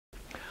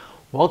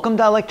Welcome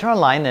to Electron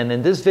Line, and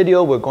in this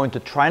video we're going to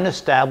try and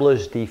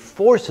establish the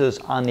forces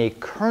on a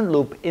current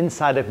loop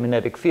inside a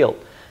magnetic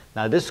field.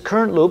 Now this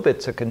current loop,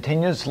 it's a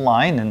continuous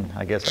line, and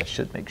I guess I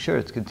should make sure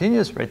it's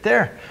continuous right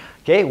there.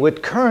 Okay,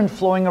 with current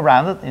flowing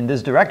around it in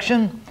this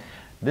direction.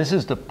 This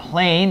is the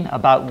plane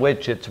about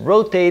which it's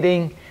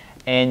rotating,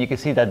 and you can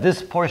see that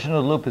this portion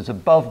of the loop is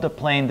above the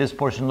plane, this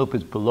portion of the loop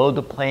is below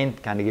the plane,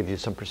 kind of gives you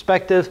some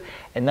perspective.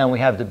 And then we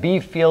have the B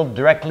field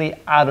directly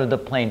out of the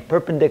plane,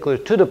 perpendicular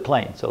to the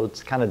plane. So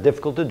it's kind of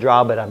difficult to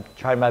draw, but I'm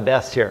trying my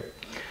best here.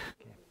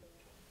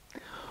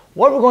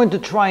 What we're going to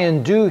try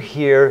and do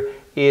here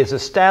is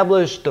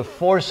establish the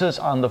forces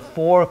on the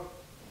four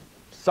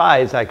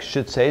sides, I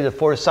should say, the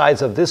four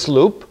sides of this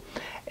loop.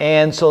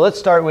 And so let's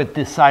start with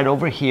this side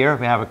over here.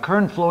 We have a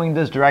current flowing in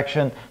this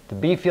direction, the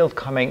B field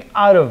coming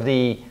out of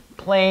the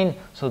plane,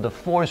 so the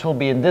force will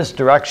be in this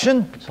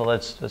direction. So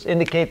let's just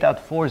indicate that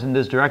force in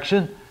this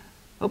direction.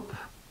 Oop.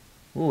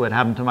 Ooh, what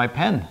happened to my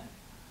pen?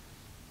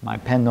 My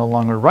pen no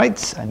longer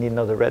writes. I need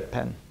another red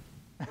pen.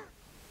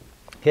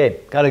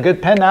 Okay, got a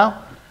good pen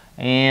now.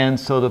 And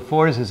so the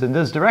force is in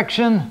this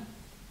direction.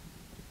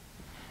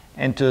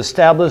 And to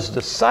establish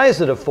the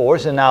size of the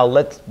force, and now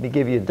let me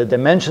give you the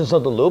dimensions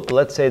of the loop.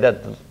 Let's say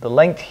that the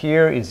length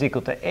here is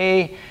equal to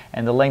A,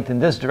 and the length in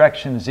this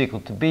direction is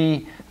equal to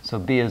B. So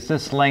B is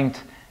this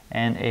length,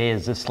 and A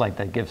is this length.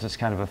 That gives us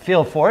kind of a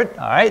feel for it.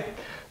 All right.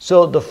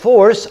 So the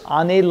force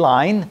on a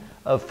line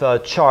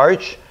of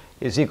charge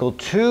is equal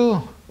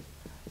to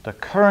the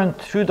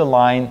current through the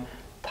line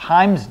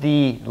times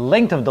the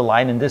length of the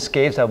line. In this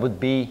case, that would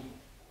be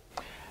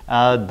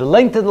the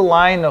length of the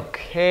line,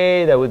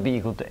 okay, that would be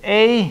equal to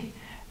A,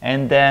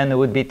 and then it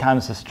would be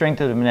times the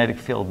strength of the magnetic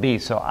field B.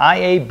 So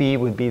IAB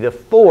would be the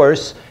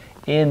force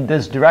in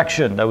this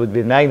direction. That would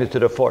be the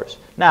magnitude of force.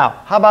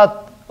 Now, how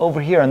about over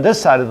here on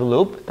this side of the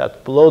loop, that's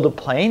below the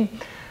plane?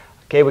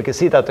 Okay, we can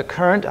see that the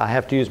current, I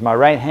have to use my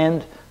right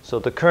hand, so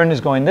the current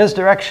is going this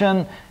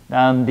direction,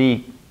 and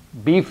the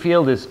B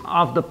field is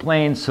off the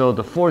plane, so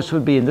the force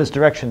would be in this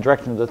direction,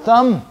 direction of the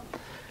thumb.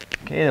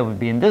 Okay, that would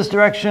be in this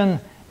direction.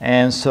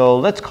 And so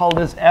let's call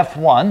this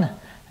F1,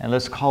 and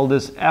let's call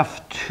this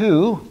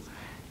F2.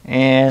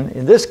 And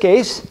in this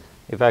case,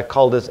 if I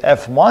call this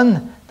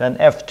F1, then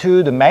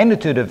F2, the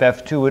magnitude of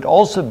F2 would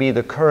also be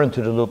the current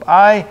to the loop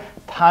I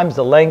times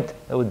the length,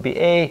 that would be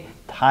A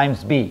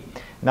times B.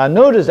 Now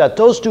notice that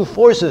those two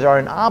forces are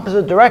in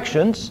opposite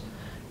directions.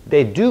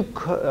 They do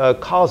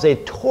cause a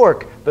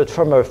torque, but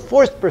from a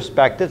force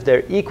perspective,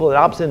 they're equal in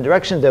opposite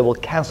directions. They will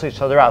cancel each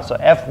other out. So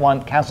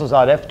F1 cancels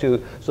out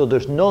F2, so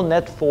there's no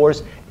net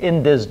force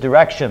in this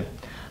direction.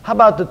 How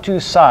about the two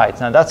sides?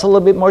 Now that's a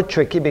little bit more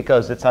tricky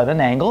because it's at an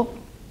angle.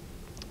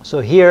 So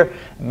here,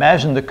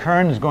 imagine the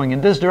current is going in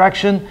this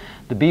direction.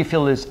 The B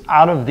field is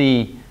out of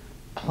the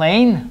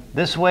plane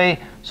this way.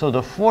 So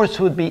the force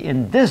would be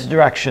in this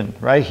direction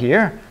right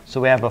here. So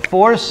we have a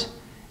force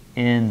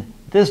in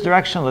this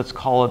direction. Let's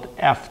call it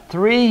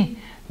F3.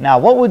 Now,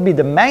 what would be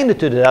the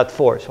magnitude of that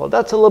force? Well,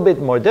 that's a little bit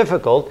more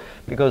difficult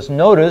because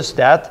notice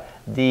that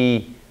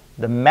the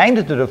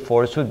magnitude of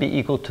force would be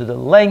equal to the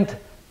length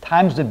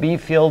times the B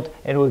field,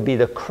 and it would be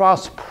the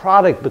cross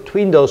product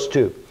between those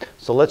two.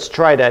 So let's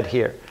try that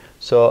here.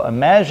 So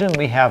imagine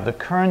we have the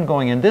current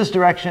going in this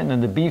direction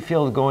and the B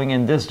field going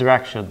in this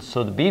direction.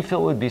 So the B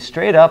field would be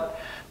straight up,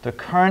 the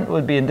current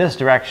would be in this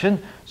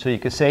direction. So you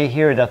could say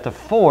here that the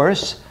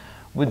force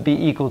would be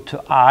equal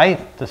to I,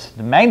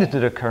 the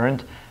magnitude of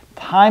current,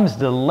 times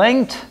the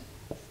length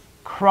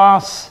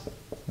cross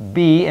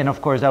B, and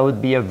of course that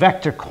would be a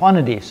vector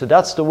quantity. So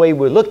that's the way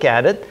we look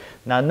at it.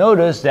 Now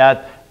notice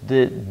that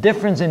the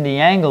difference in the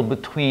angle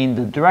between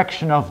the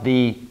direction of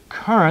the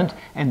current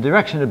and the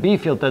direction of the B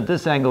field at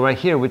this angle right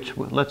here, which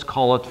let's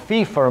call it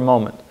phi for a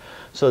moment.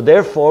 So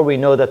therefore we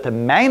know that the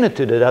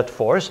magnitude of that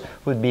force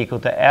would be equal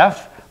to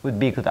F, would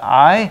be equal to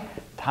I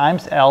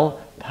times L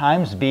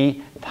times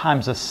B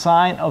times the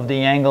sine of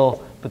the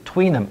angle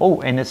between them.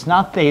 Oh, and it's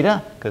not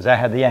theta, because I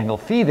had the angle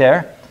phi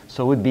there,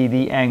 so it would be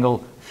the angle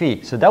phi.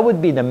 So that would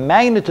be the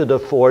magnitude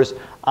of force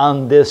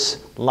on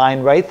this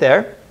line right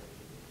there.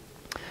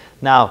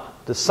 Now,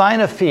 the sine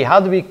of phi,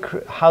 how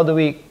do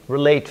we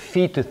relate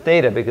phi to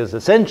theta? Because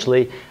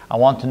essentially, I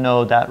want to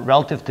know that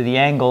relative to the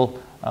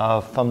angle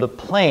from the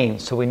plane.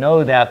 So we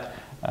know that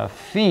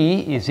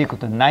phi is equal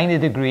to 90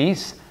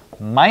 degrees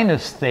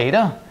minus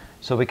theta.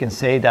 So we can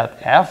say that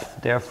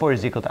F, therefore,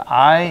 is equal to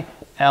I,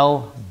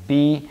 L,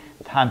 B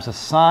times the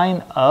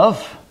sine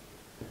of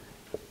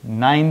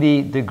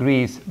 90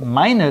 degrees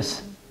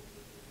minus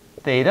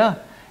theta.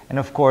 And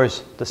of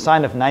course, the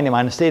sine of 90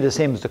 minus theta is the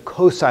same as the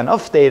cosine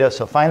of theta.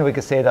 So finally, we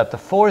can say that the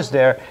force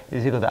there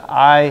is equal to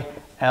I,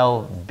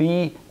 L,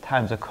 B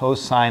times the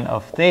cosine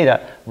of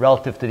theta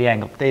relative to the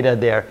angle of theta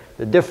there,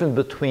 the difference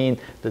between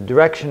the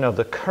direction of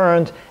the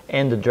current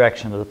and the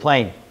direction of the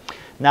plane.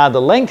 Now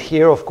the length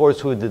here, of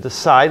course, would be the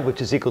side,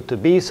 which is equal to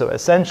B. So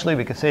essentially,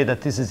 we can say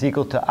that this is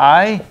equal to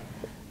I,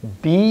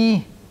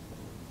 B,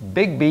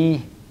 big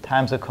B,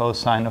 times the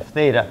cosine of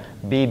theta,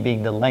 B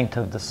being the length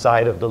of the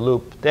side of the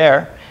loop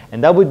there.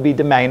 And that would be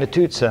the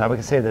magnitude. So now we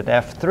can say that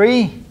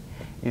F3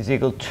 is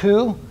equal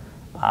to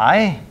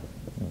I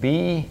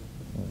B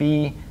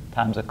B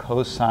times the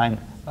cosine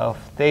of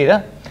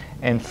theta.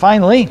 And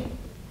finally,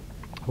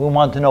 we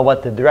want to know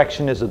what the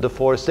direction is of the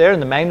force there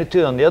and the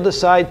magnitude on the other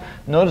side.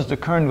 Notice the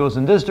current goes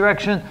in this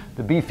direction.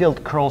 The B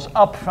field curls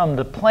up from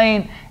the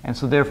plane. And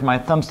so therefore my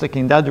thumb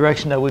sticking in that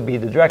direction, that would be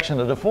the direction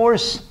of the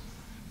force.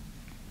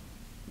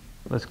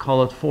 Let's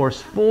call it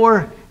force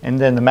 4. And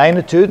then the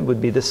magnitude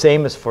would be the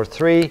same as for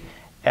 3.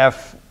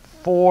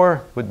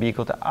 F4 would be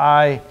equal to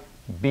I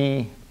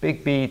B,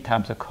 big B,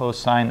 times the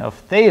cosine of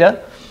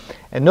theta.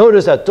 And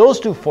notice that those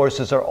two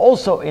forces are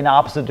also in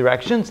opposite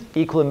directions,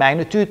 equal in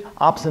magnitude,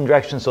 opposite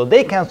directions, so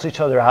they cancel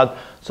each other out.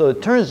 So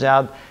it turns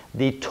out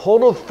the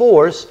total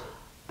force,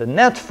 the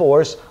net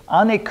force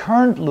on a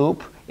current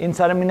loop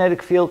inside a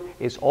magnetic field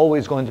is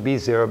always going to be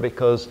 0,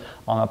 because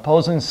on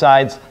opposing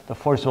sides the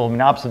force will be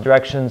in opposite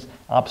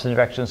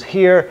directions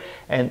here.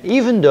 And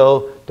even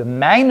though the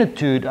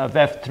magnitude of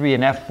F3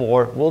 and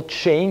F4 will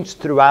change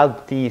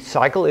throughout the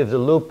cycle if the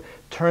loop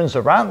turns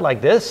around like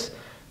this,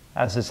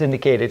 as is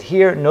indicated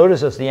here,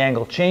 notice as the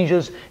angle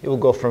changes, it will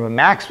go from a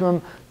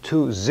maximum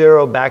to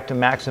 0, back to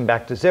maximum,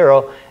 back to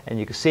 0. And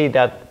you can see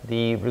that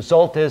the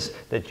result is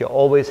that you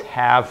always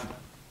have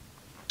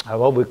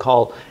what we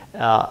call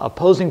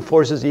opposing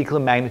forces equal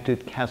in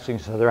magnitude canceling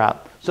each other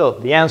out. So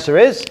the answer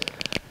is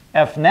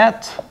F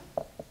net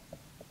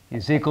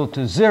is equal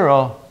to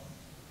 0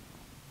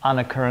 on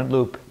a current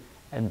loop.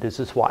 And this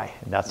is why.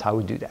 And that's how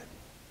we do that.